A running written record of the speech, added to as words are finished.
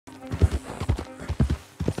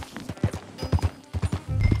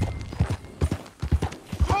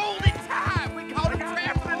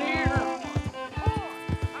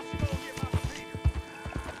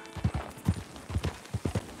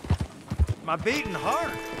my beating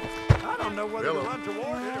heart. I don't know whether to run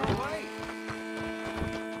toward it or wait.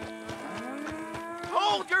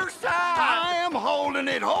 Hold your side! I am holding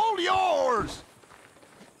it. Hold yours.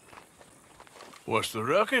 What's the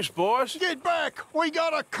ruckus, boys? Get back. We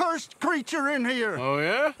got a cursed creature in here. Oh,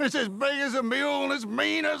 yeah? It's as big as a mule and as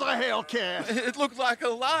mean as a hellcat. It looks like a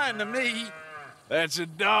lion to me. That's a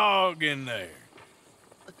dog in there.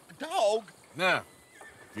 A dog? Now,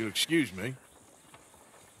 if you'll excuse me.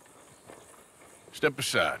 Step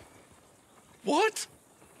aside. What?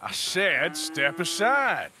 I said step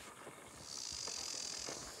aside.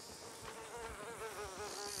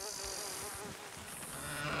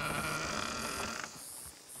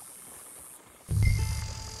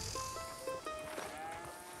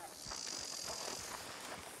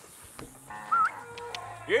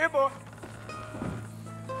 Yeah, boy.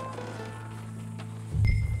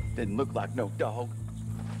 Didn't look like no dog.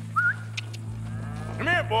 Come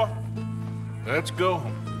here, boy. Let's go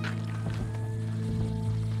home.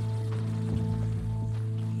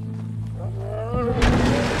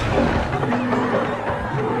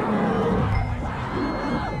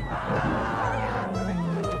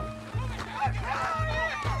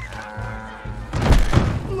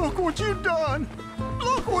 Look what you've done.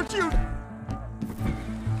 Look what you...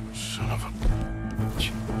 Son of a...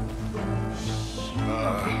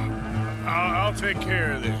 I'll take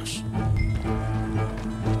care of this.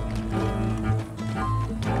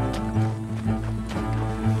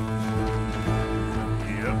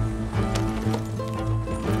 Yep.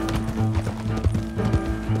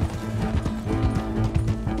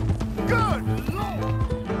 Good Lord!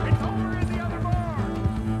 It's over in the other bar!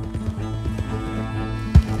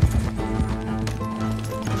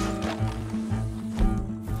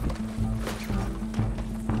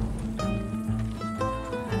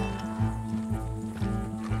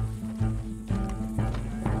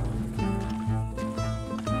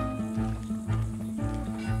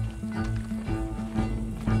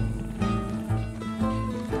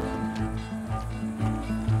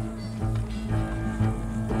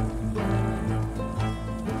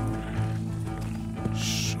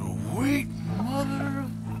 Sweet mother of...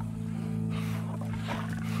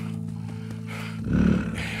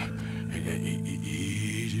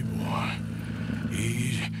 Easy, boy.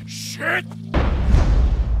 Easy. Shit!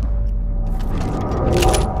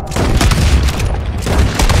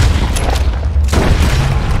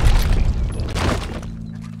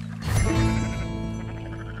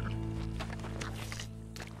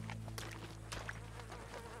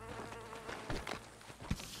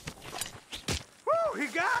 Woo, he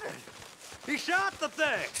got it! He shot the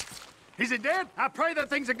thing! Is it dead? I pray that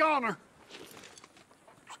thing's a goner.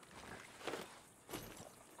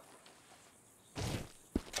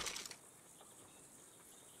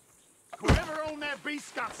 Whoever owned that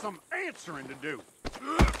beast got some answering to do.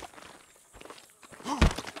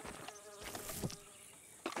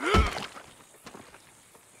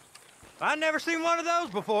 I never seen one of those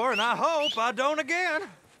before, and I hope I don't again.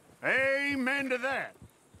 Amen to that.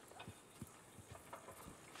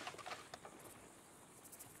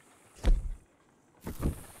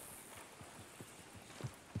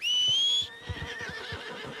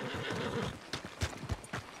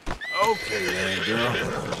 Okay, then,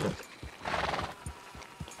 girl.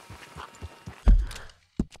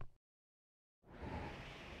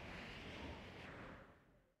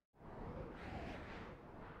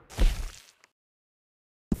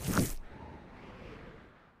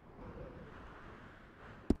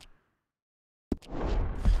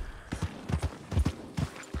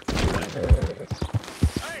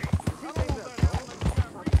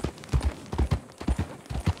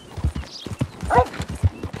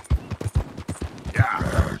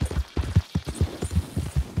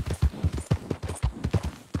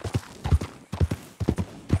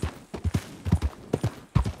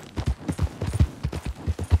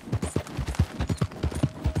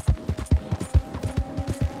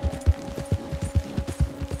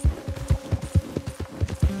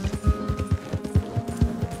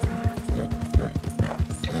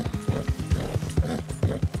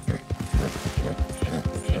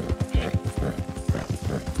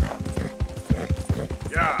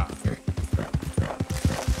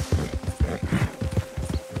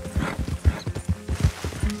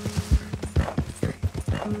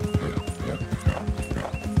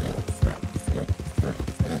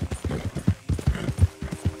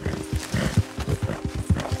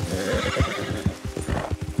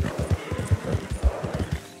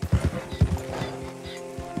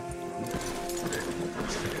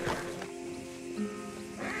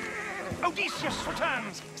 Odysseus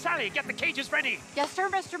returns! Sally, get the cages ready! Yes, sir,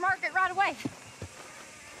 Mr. Market, right away.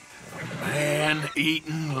 Man,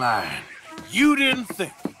 man-eating lion. You didn't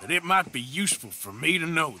think that it might be useful for me to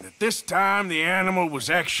know that this time the animal was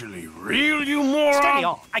actually real, you moron? Steady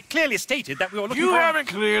on. I clearly stated that we were looking You for... haven't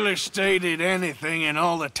clearly stated anything in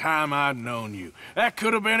all the time I've known you. That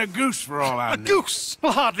could have been a goose for all I A knew. goose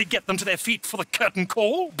will hardly get them to their feet for the curtain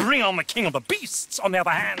call. Bring on the king of the beasts, on the other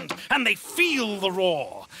hand, and they feel the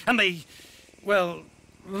roar. And they, well,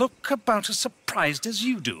 look about as surprised as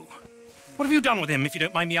you do. What have you done with him, if you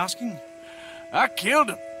don't mind me asking? I killed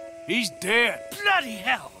him. He's dead. Bloody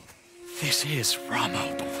hell! This is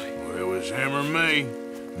Ramo, boy. Well, it was him or me.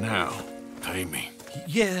 Now, pay me.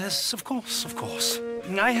 Yes, of course, of course.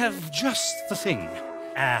 I have just the thing.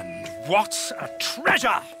 And what a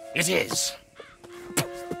treasure it is!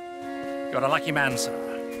 You're a lucky man, sir.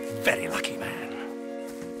 Very lucky man.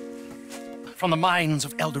 From the mines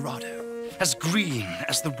of El Dorado, as green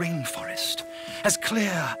as the rainforest, as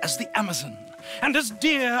clear as the Amazon, and as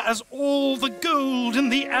dear as all the gold in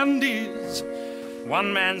the Andes.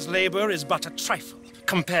 One man's labor is but a trifle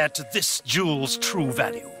compared to this jewel's true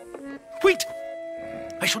value. Wait!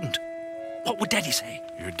 I shouldn't. What would Daddy say?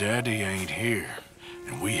 Your daddy ain't here,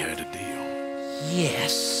 and we had a deal.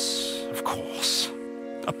 Yes, of course.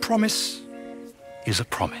 A promise is a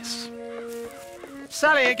promise.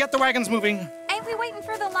 Sally, get the wagons moving. Ain't we waiting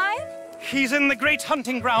for the lion? He's in the great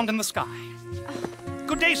hunting ground in the sky.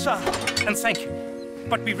 Good day, sir, and thank you.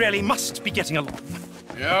 But we really must be getting along.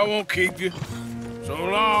 Yeah, I won't keep you. So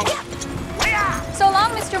long. So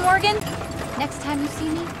long, Mr. Morgan. Next time you see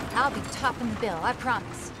me, I'll be topping the bill, I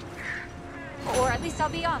promise. Or at least I'll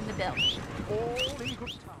be on the bill. All in good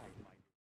time.